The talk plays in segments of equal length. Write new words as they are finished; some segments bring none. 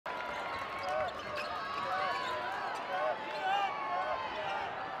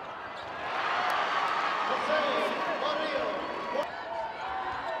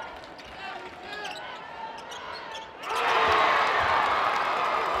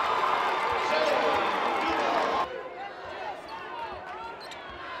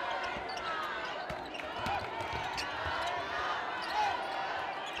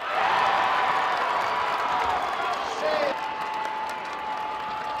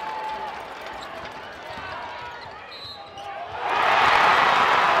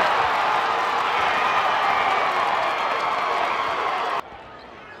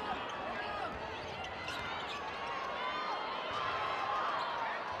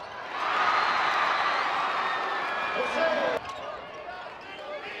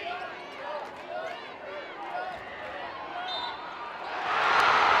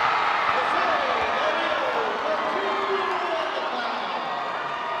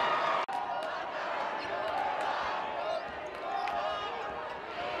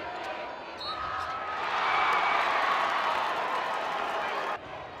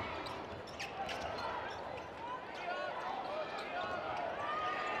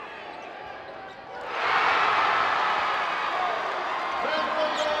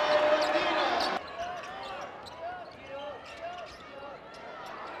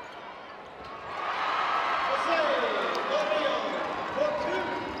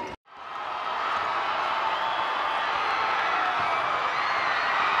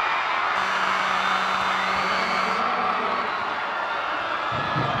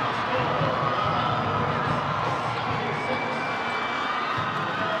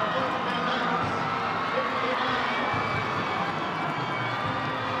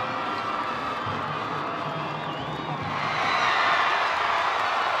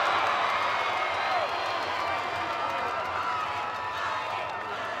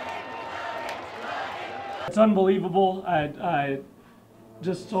It's unbelievable. I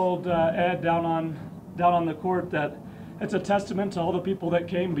just told Ed down on the court that it's a testament to all the people that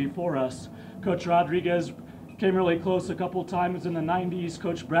came before us. Coach Rodriguez came really close a couple times in the 90s.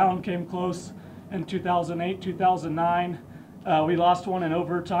 Coach Brown came close in 2008, 2009. We lost one in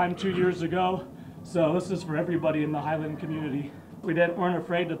overtime 2 years ago. So this is for everybody in the Highland community. We weren't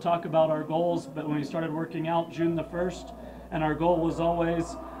afraid to talk about our goals, but when we started working out June the 1st, and our goal was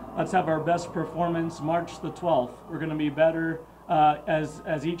always, let's have our best performance March the 12th. We're going to be better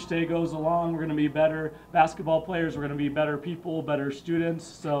as each day goes along. We're going to be better basketball players. We're going to be better people, better students.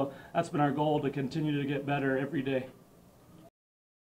 So that's been our goal, to continue to get better every day.